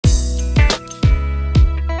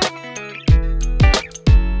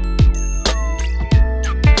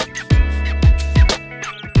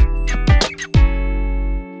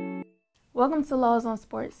Welcome to Laws on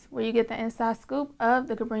Sports, where you get the inside scoop of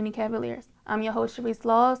the Cabrini Cavaliers. I'm your host, Sharice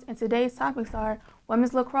Laws, and today's topics are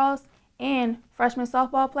women's lacrosse and freshman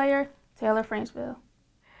softball player Taylor Frenchville.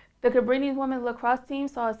 The Cabrini women's lacrosse team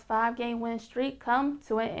saw its 5-game win streak come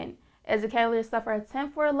to an end as the Cavaliers suffered a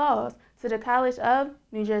 10-4 loss to the College of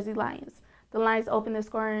New Jersey Lions. The Lions opened the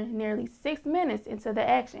scoring nearly 6 minutes into the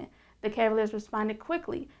action. The Cavaliers responded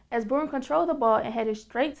quickly as Bruin controlled the ball and headed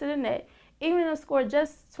straight to the net, even though scored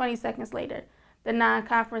just 20 seconds later. The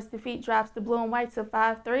non-conference defeat drops the blue and white to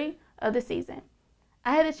 5-3 of the season.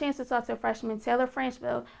 I had a chance to talk to freshman Taylor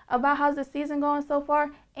Frenchville about how's the season going so far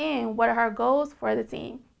and what are her goals for the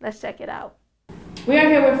team. Let's check it out. We are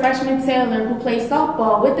here with freshman Taylor, who plays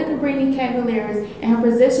softball with the Cabrini Cavaliers, and her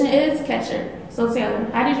position is catcher. So Taylor,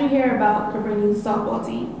 how did you hear about Cabrini's softball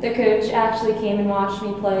team? The coach actually came and watched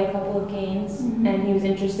me play a couple of games, and he was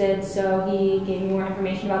interested, so he gave me more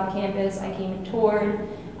information about the campus. I came and toured.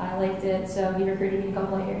 I liked it, so he recruited me to come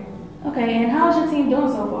play here. Okay, and how's your team doing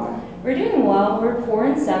so far? We're doing well. We're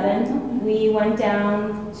 4-7. We went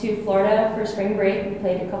down to Florida for spring break. We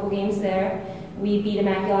played a couple games there. We beat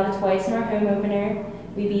Immaculata twice in our home opener.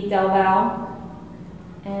 We beat Del Val.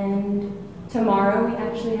 And tomorrow we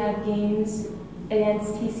actually have games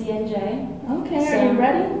against TCNJ. Okay, so are you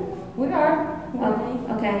ready? We are.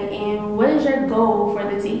 Okay, and what is your goal for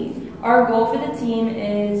the team? Our goal for the team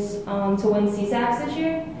is to win CSACs this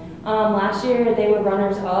year. Last year they were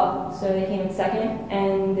runners up, so they came in second,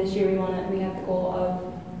 and this year we have the goal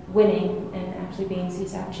of winning and actually being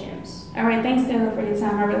CSAC champs. All right, thanks Taylor for your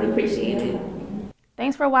time. I really appreciate it.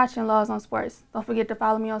 Thanks for watching Laws on Sports. Don't forget to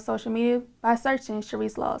follow me on social media by searching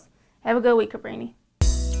Sharice Laws. Have a good week, Cabrini.